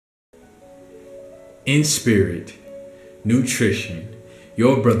Inspirit Nutrition,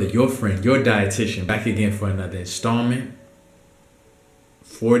 your brother, your friend, your dietitian, back again for another installment.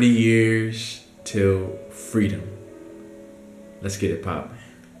 40 years till freedom. Let's get it popping.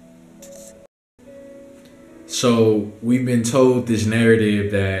 So we've been told this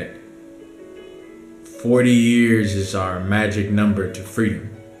narrative that 40 years is our magic number to freedom.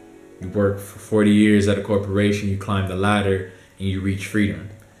 You work for 40 years at a corporation, you climb the ladder, and you reach freedom.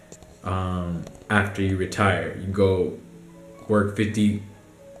 After you retire, you go work 50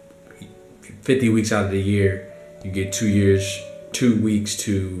 weeks out of the year. You get 2 weeks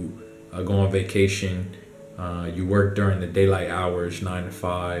to go on vacation. You work during the daylight hours, 9 to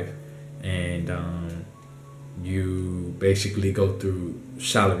 5, and you basically go through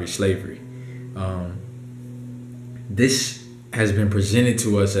salary slavery. This has been presented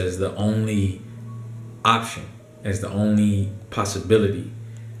to us as the only option, as the only possibility.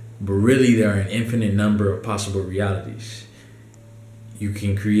 But really, there are an infinite number of possible realities. You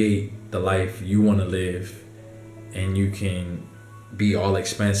can create the life you want to live, and you can be all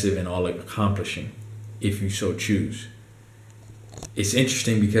expansive and all accomplishing if you so choose. It's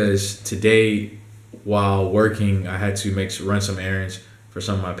interesting because today, while working, I had to run some errands for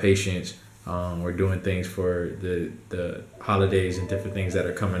some of my patients. We're doing things for the holidays and different things that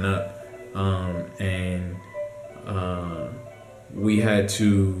are coming up, and we had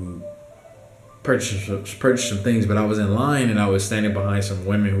to purchase some things. But I was in line and I was standing behind some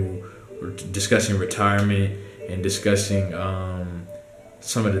women who were discussing retirement and discussing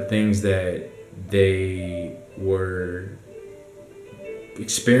some of the things that they were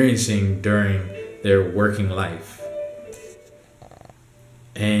experiencing during their working life.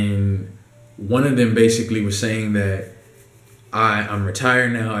 And one of them basically was saying that I'm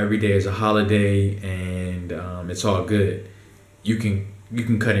retired now. Every day is a holiday, and it's all good. You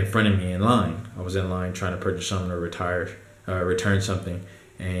can cut in front of me in line. I was in line trying to purchase something or return something,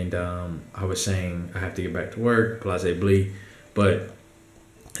 and I was saying I have to get back to work, blase blee. But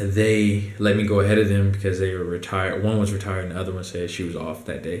they let me go ahead of them because they were retired. One was retired, and the other one said she was off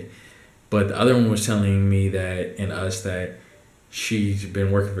that day. But the other one was telling me that she's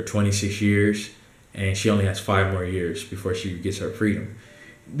been working for 26 years and she only has 5 more years before she gets her freedom.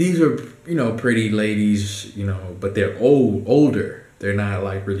 These are, pretty ladies, but they're older. They're not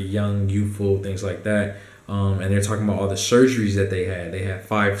like really young, youthful, things like that. And they're talking about all the surgeries that they had. They had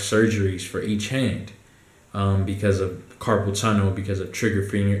 5 surgeries for each hand because of carpal tunnel, because of trigger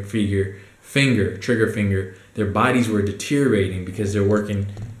finger. Their bodies were deteriorating because they're working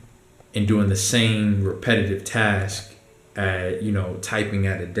and doing the same repetitive task at, typing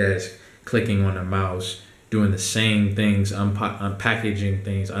at a desk, clicking on a mouse, doing the same things, unpacking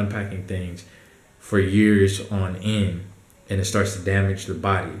things for years on end. And it starts to damage the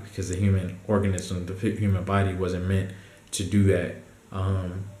body because the human organism, the human body wasn't meant to do that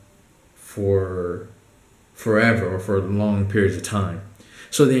for forever or for long periods of time.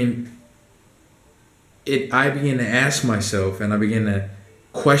 So then I began to ask myself, and I began to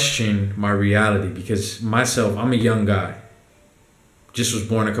question my reality, because I'm a young guy. Just was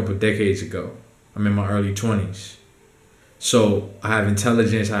born a couple of decades ago. I'm in my early 20s. So I have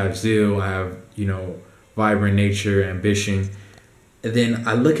intelligence, I have zeal, I have, vibrant nature, ambition. And then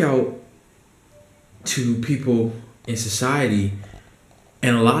I look out to people in society,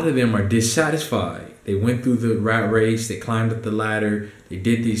 and a lot of them are dissatisfied. They went through the rat race, they climbed up the ladder, they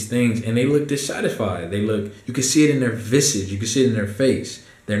did these things, and they look dissatisfied. You can see it in their visage, you can see it in their face.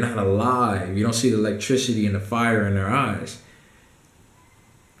 They're not alive. You don't see the electricity and the fire in their eyes.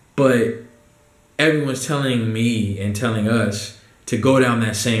 But everyone's telling me and telling us to go down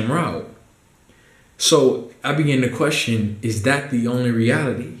that same route. So I begin to question, is that the only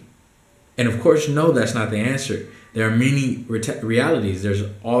reality? And of course, no, that's not the answer. There are many realities. There's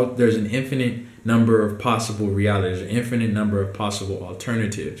an infinite number of possible realities, an infinite number of possible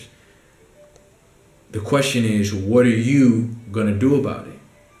alternatives. The question is, what are you going to do about it?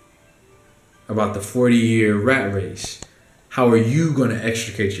 About the 40-year rat race. How are you going to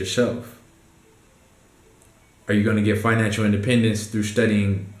extricate yourself? Are you going to get financial independence through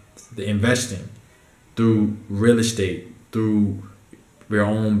studying the investing, through real estate, through your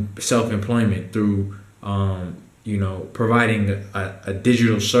own self-employment, through providing a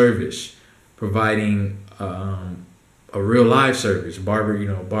digital service, providing a real live service,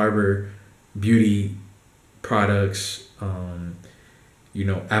 barber, beauty products,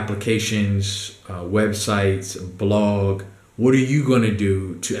 applications, websites, blog. What are you going to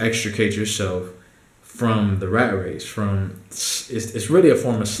do to extricate yourself from the rat race? It's really a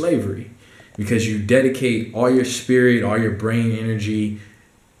form of slavery, because you dedicate all your spirit, all your brain energy,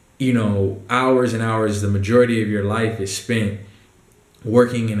 hours and hours, the majority of your life is spent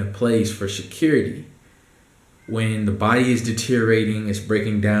working in a place for security. When the body is deteriorating, it's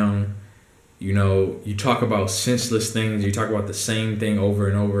breaking down. You talk about senseless things. You talk about the same thing over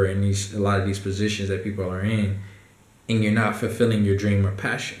and over in a lot of these positions that people are in, and you're not fulfilling your dream or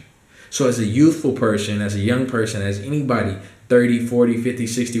passion. So as a youthful person, as a young person, as anybody, 30, 40, 50,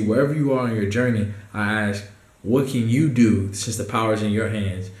 60, wherever you are on your journey, I ask, what can you do since the power is in your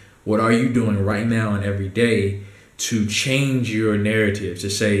hands? What are you doing right now and every day to change your narrative, to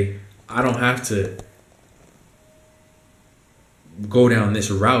say, I don't have to go down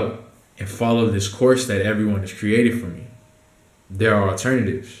this route and follow this course that everyone has created for me. There are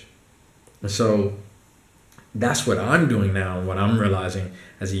alternatives. And so that's what I'm doing now, and what I'm realizing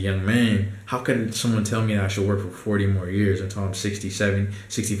as a young man. How could someone tell me that I should work for 40 more years until I'm 67,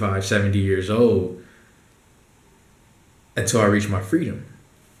 65, 70 years old, until I reach my freedom?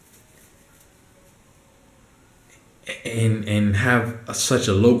 And have such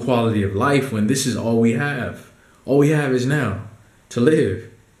a low quality of life when this is all we have. All we have is now to live.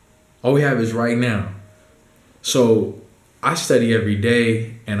 All we have is right now. So I study every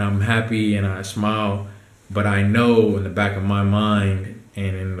day, and I'm happy and I smile, but I know in the back of my mind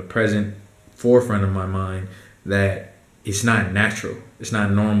and in the present forefront of my mind that it's not natural. It's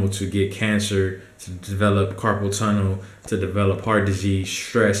not normal to get cancer, to develop carpal tunnel, to develop heart disease,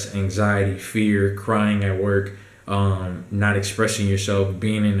 stress, anxiety, fear, crying at work, not expressing yourself,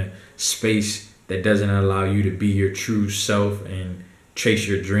 being in a space that doesn't allow you to be your true self and chase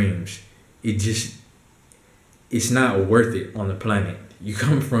your dreams. It's not worth it on the planet. You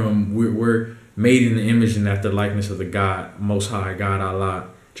come from, we're made in the image and after likeness of the God, Most High, God, Allah,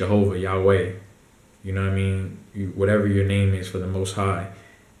 Jehovah, Yahweh. You know what I mean? Whatever your name is for the Most High.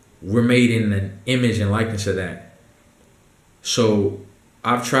 We're made in the image and likeness of that. So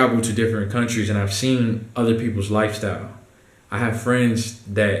I've traveled to different countries and I've seen other people's lifestyle. I have friends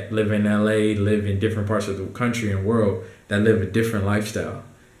that live in LA, live in different parts of the country and world that live a different lifestyle.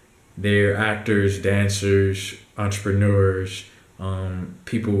 They're actors, dancers, entrepreneurs,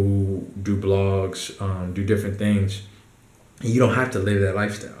 people who do blogs, do different things. And you don't have to live that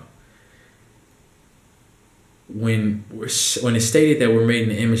lifestyle. When it's stated that we're made in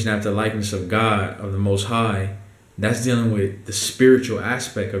the image and after the likeness of God, of the Most High, that's dealing with the spiritual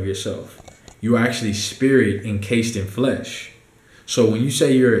aspect of yourself. You are actually spirit encased in flesh. So when you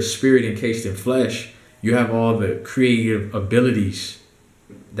say you're a spirit encased in flesh, you have all the creative abilities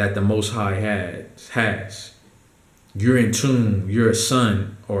that the Most High has. You're in tune. You're a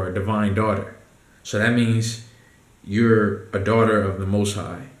son or a divine daughter. So that means you're a daughter of the Most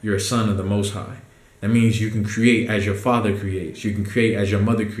High. You're a son of the Most High. That means you can create as your father creates. You can create as your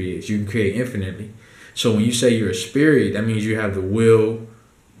mother creates. You can create infinitely. So when you say you're a spirit, that means you have the will,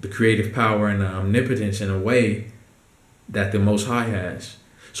 the creative power, and the omnipotence in a way that the Most High has.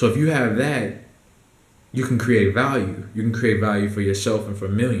 So if you have that, you can create value. You can create value for yourself and for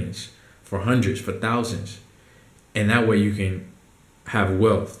millions, for hundreds, for thousands. And that way you can have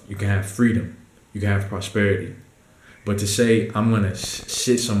wealth. You can have freedom. You can have prosperity. But to say, I'm going to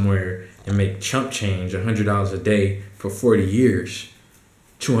sit somewhere and make chump change, $100 a day for 40 years,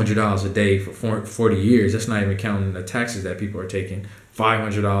 $200 a day for 40 years, that's not even counting the taxes that people are taking,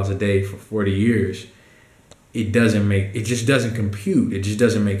 $500 a day for 40 years. It just doesn't compute. It just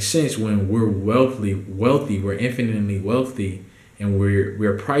doesn't make sense when we're wealthy, we're infinitely wealthy, and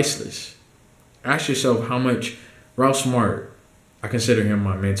we're priceless. Ask yourself how much. Ralph Smart, I consider him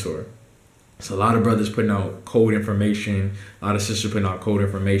my mentor. So a lot of brothers putting out code information, a lot of sisters putting out code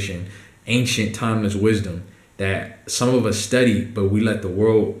information, ancient timeless wisdom that some of us study, but we let the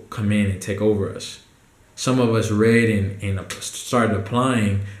world come in and take over us. Some of us read and started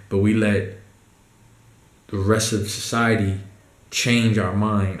applying, but we let the rest of society change our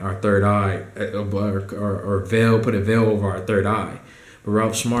mind, our third eye, or veil, put a veil over our third eye. But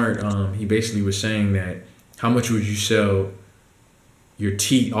Ralph Smart, he basically was saying that how much would you sell your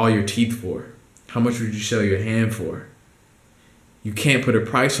teeth, all your teeth for? How much would you sell your hand for? You can't put a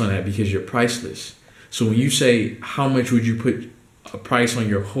price on that because you're priceless. So when you say how much would you put a price on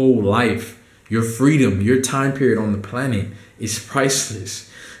your whole life, your freedom, your time period on the planet is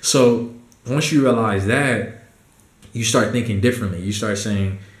priceless. So once you realize that, you start thinking differently. You start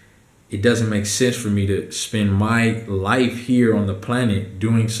saying, it doesn't make sense for me to spend my life here on the planet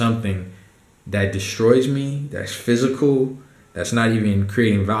doing something that destroys me, that's physical, that's not even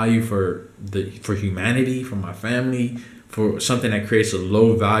creating value for humanity, for my family, for something that creates a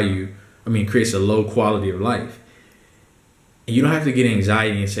low creates a low quality of life. And you don't have to get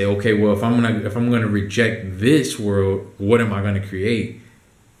anxiety and say, okay, well, if I'm gonna reject this world, what am I gonna create?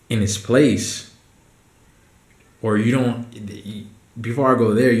 in its place, or you don't, before I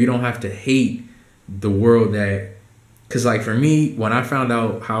go there, you don't have to hate the world that, because like for me, when I found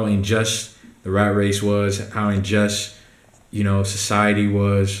out how unjust the rat race was, how unjust, society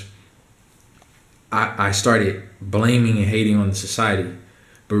was, I started blaming and hating on the society.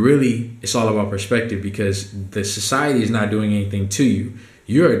 But really, it's all about perspective, because the society is not doing anything to you.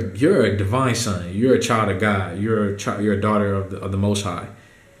 You're a divine son. You're a child of God. You're a daughter of the Most High.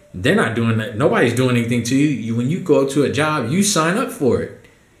 They're not doing that. Nobody's doing anything to you. When you go to a job, you sign up for it.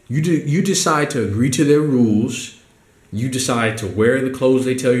 You decide to agree to their rules. You decide to wear the clothes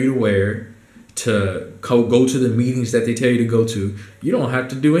they tell you to wear, to go to the meetings that they tell you to go to. You don't have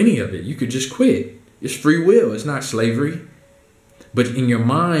to do any of it. You could just quit. It's free will. It's not slavery. But in your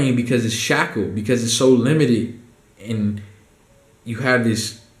mind, because it's shackled, because it's so limited, and you have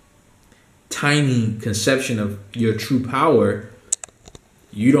this tiny conception of your true power,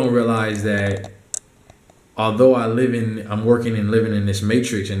 you don't realize that although I'm working and living in this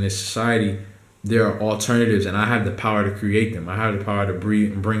matrix, in this society, there are alternatives, and I have the power to create them. I have the power to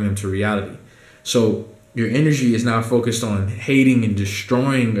bring them to reality. So your energy is not focused on hating and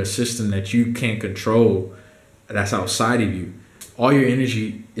destroying a system that you can't control, that's outside of you. All your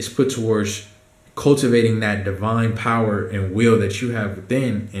energy is put towards cultivating that divine power and will that you have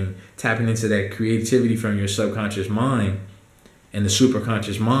within, and tapping into that creativity from your subconscious mind and the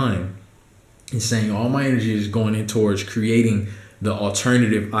superconscious mind, and saying all my energy is going in towards creating the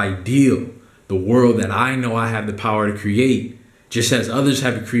alternative ideal, the world that I know I have the power to create. Just as others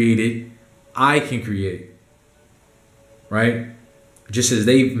have created, I can create. Right? Just as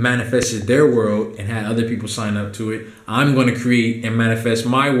they've manifested their world and had other people sign up to it, I'm going to create and manifest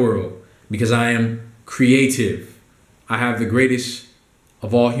my world, because I am creative. I have the greatest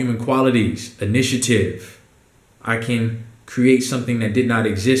of all human qualities, initiative. I can create something that did not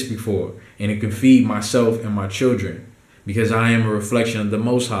exist before, and it can feed myself and my children, because I am a reflection of the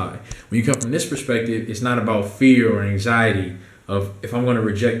Most High. When you come from this perspective, it's not about fear or anxiety of, if I'm going to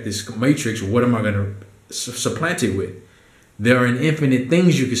reject this matrix, what am I going to supplant it with? There are infinite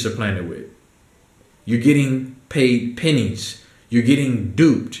things you can supplant it with. You're getting paid pennies. You're getting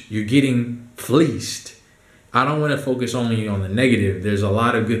duped. You're getting fleeced. I don't want to focus only on the negative. There's a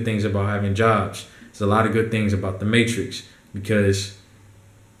lot of good things about having jobs. There's a lot of good things about the matrix, because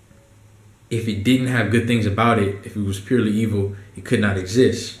if it didn't have good things about it, if it was purely evil, it could not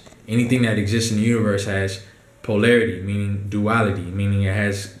exist. Anything that exists in the universe has polarity, meaning duality, meaning it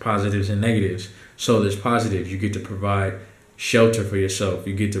has positives and negatives. So there's positives. You get to provide shelter for yourself.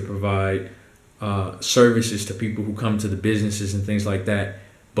 You get to provide services to people who come to the businesses and things like that.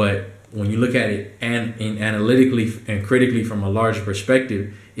 But when you look at it and analytically and critically from a larger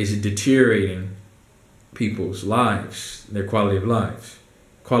perspective, is it deteriorating people's lives, their quality of life?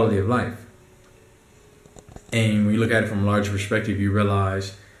 And when you look at it from a larger perspective, you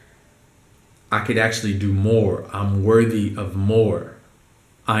realize I could actually do more. I'm worthy of more.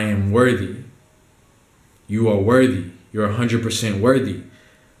 I am worthy. You are worthy. You're 100% worthy.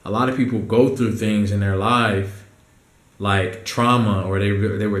 A lot of people go through things in their life like trauma, or they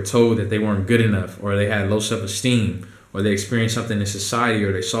were told that they weren't good enough, or they had low self-esteem, or they experienced something in society,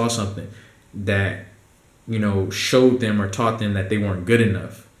 or they saw something that, showed them or taught them that they weren't good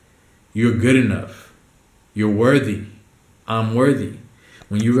enough. You're good enough. You're worthy. I'm worthy.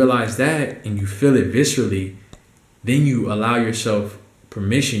 When you realize that and you feel it viscerally, then you allow yourself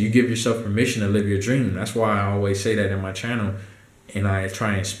permission. You give yourself permission to live your dream. That's why I always say that in my channel, and I try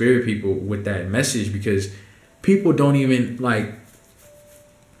and inspire people with that message, because people don't even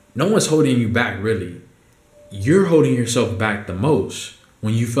no one's holding you back, really. You're holding yourself back the most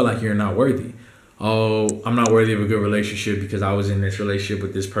when you feel like you're not worthy. Oh, I'm not worthy of a good relationship because I was in this relationship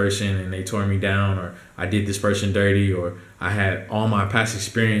with this person and they tore me down, or I did this person dirty, or I had all my past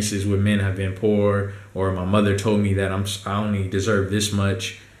experiences with men have been poor, or my mother told me that I only deserve this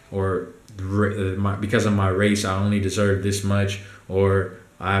much, or because of my race I only deserve this much, or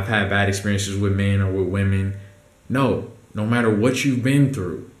I've had bad experiences with men or with women. No matter what you've been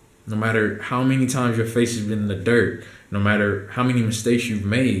through, no matter how many times your face has been in the dirt, no matter how many mistakes you've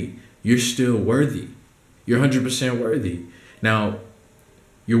made, you're still worthy. You're 100% worthy. Now,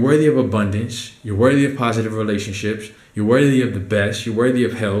 you're worthy of abundance. You're worthy of positive relationships. You're worthy of the best. You're worthy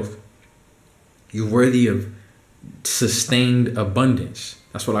of health. You're worthy of sustained abundance.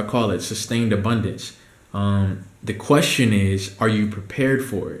 That's what I call it, sustained abundance. The question is, are you prepared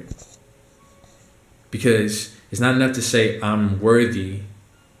for it? Because it's not enough to say, I'm worthy.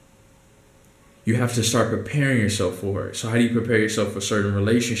 You have to start preparing yourself for it. So how do you prepare yourself for certain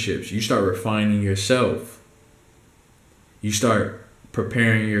relationships? You start refining yourself. You start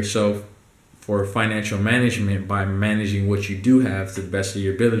preparing yourself for financial management by managing what you do have to the best of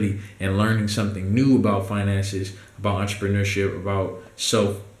your ability and learning something new about finances, about entrepreneurship, about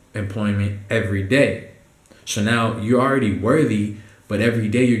self-employment every day. So now you're already worthy, but every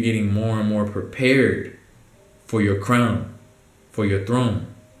day you're getting more and more prepared for your crown, for your throne.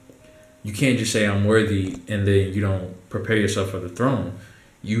 You can't just say I'm worthy and then you don't prepare yourself for the throne.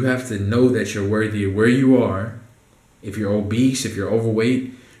 You have to know that you're worthy of where you are. If you're obese, if you're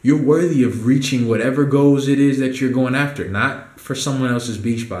overweight, you're worthy of reaching whatever goals it is that you're going after. Not for someone else's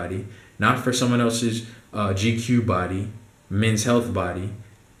beach body, not for someone else's GQ body, men's health body.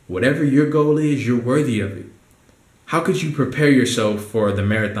 Whatever your goal is, you're worthy of it. How could you prepare yourself for the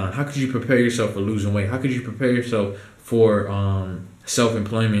marathon? How could you prepare yourself for losing weight? How could you prepare yourself for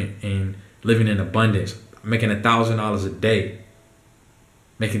self-employment and living in abundance, making $1,000 a day,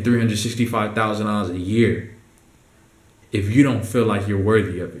 making $365,000 a year, if you don't feel like you're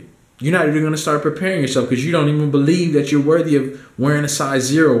worthy of it? You're not even going to start preparing yourself because you don't even believe that you're worthy of wearing a size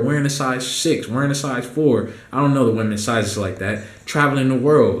 0, wearing a size 6, wearing a size 4. I don't know the women's sizes like that. Traveling the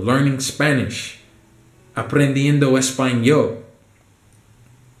world, learning Spanish, aprendiendo español.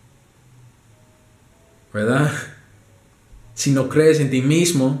 ¿Verdad? Si no crees en ti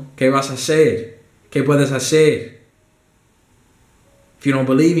mismo, ¿qué vas a hacer? ¿Qué puedes hacer? If you don't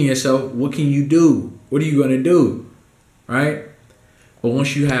believe in yourself, what can you do? What are you going to do? Right? But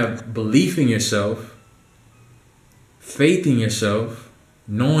once you have belief in yourself, faith in yourself,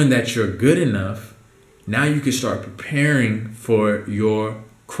 knowing that you're good enough, now you can start preparing for your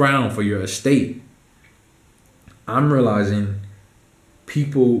crown, for your estate. I'm realizing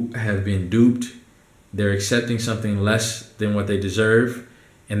people have been duped. They're accepting something less than what they deserve,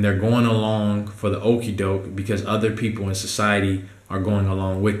 and they're going along for the okie doke because other people in society are going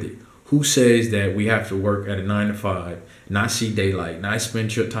along with it. Who says that we have to work at a 9 to 5, not see daylight, not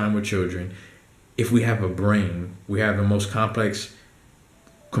spend your time with children? If we have a brain, we have the most complex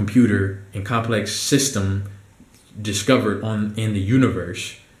computer and complex system discovered in the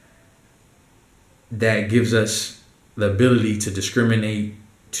universe that gives us the ability to discriminate,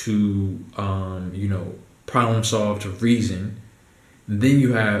 to problem solve, to reason. And then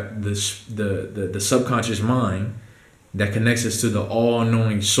you have the subconscious mind that connects us to the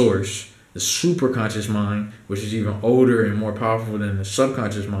all-knowing source, the superconscious mind, which is even older and more powerful than the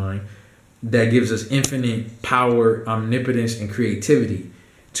subconscious mind, that gives us infinite power, omnipotence, and creativity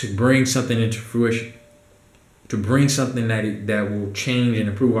to bring something into fruition, to bring something that will change and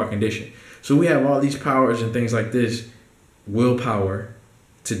improve our condition. So we have all these powers and things like this. Willpower.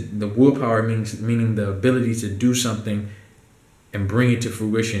 The willpower meaning the ability to do something and bring it to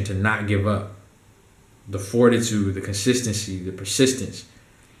fruition, to not give up. The fortitude, the consistency, the persistence.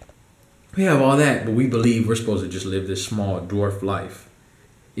 We have all that, but we believe we're supposed to just live this small dwarf life.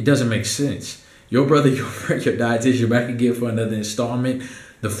 It doesn't make sense. Your brother, your friend, your dietitian back again for another installment.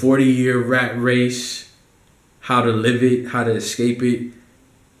 The 40-year rat race. How to live it, how to escape it.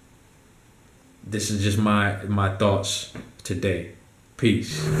 This is just my thoughts today.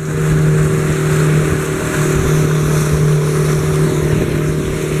 Peace.